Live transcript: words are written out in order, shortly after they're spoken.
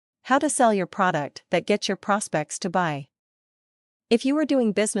How to sell your product that gets your prospects to buy. If you are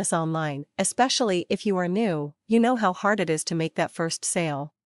doing business online, especially if you are new, you know how hard it is to make that first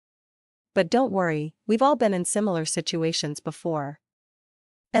sale. But don't worry, we've all been in similar situations before.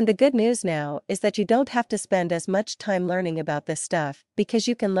 And the good news now is that you don't have to spend as much time learning about this stuff, because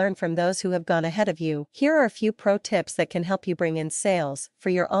you can learn from those who have gone ahead of you. Here are a few pro tips that can help you bring in sales for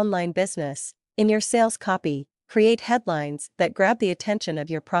your online business. In your sales copy, create headlines that grab the attention of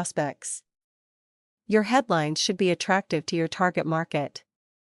your prospects. Your headlines should be attractive to your target market.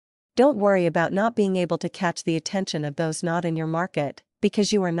 Don't worry about not being able to catch the attention of those not in your market,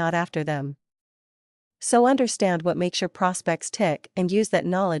 because you are not after them. So understand what makes your prospects tick and use that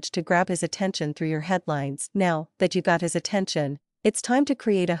knowledge to grab his attention through your headlines. Now that you got his attention, it's time to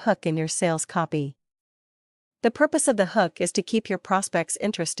create a hook in your sales copy. The purpose of the hook is to keep your prospects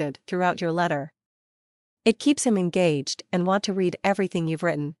interested throughout your letter. It keeps him engaged and want to read everything you've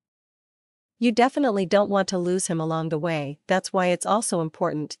written. You definitely don't want to lose him along the way. That's why it's also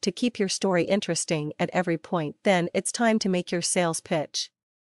important to keep your story interesting at every point. Then it's time to make your sales pitch.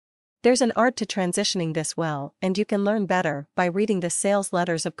 There's an art to transitioning this well, and you can learn better by reading the sales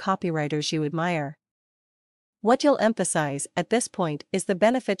letters of copywriters you admire. What you'll emphasize at this point is the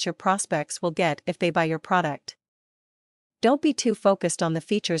benefits your prospects will get if they buy your product. Don't be too focused on the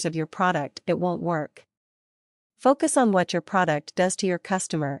features of your product, it won't work. Focus on what your product does to your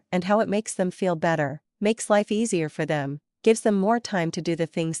customer and how it makes them feel better, makes life easier for them, gives them more time to do the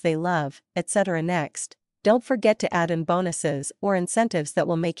things they love, etc. Next, don't forget to add in bonuses or incentives that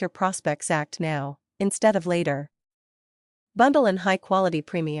will make your prospects act now, instead of later. Bundle in high-quality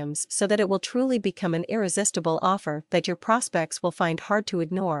premiums so that it will truly become an irresistible offer that your prospects will find hard to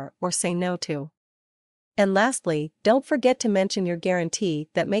ignore or say no to. And lastly, don't forget to mention your guarantee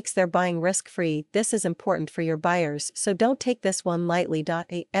that makes their buying risk-free. This is important for your buyers, so don't take this one lightly.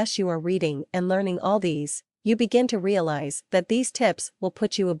 As you are reading and learning all these, you begin to realize that these tips will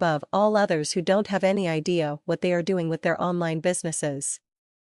put you above all others who don't have any idea what they are doing with their online businesses.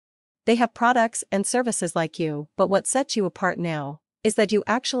 They have products and services like you, but what sets you apart now is that you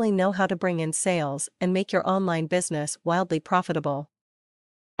actually know how to bring in sales and make your online business wildly profitable.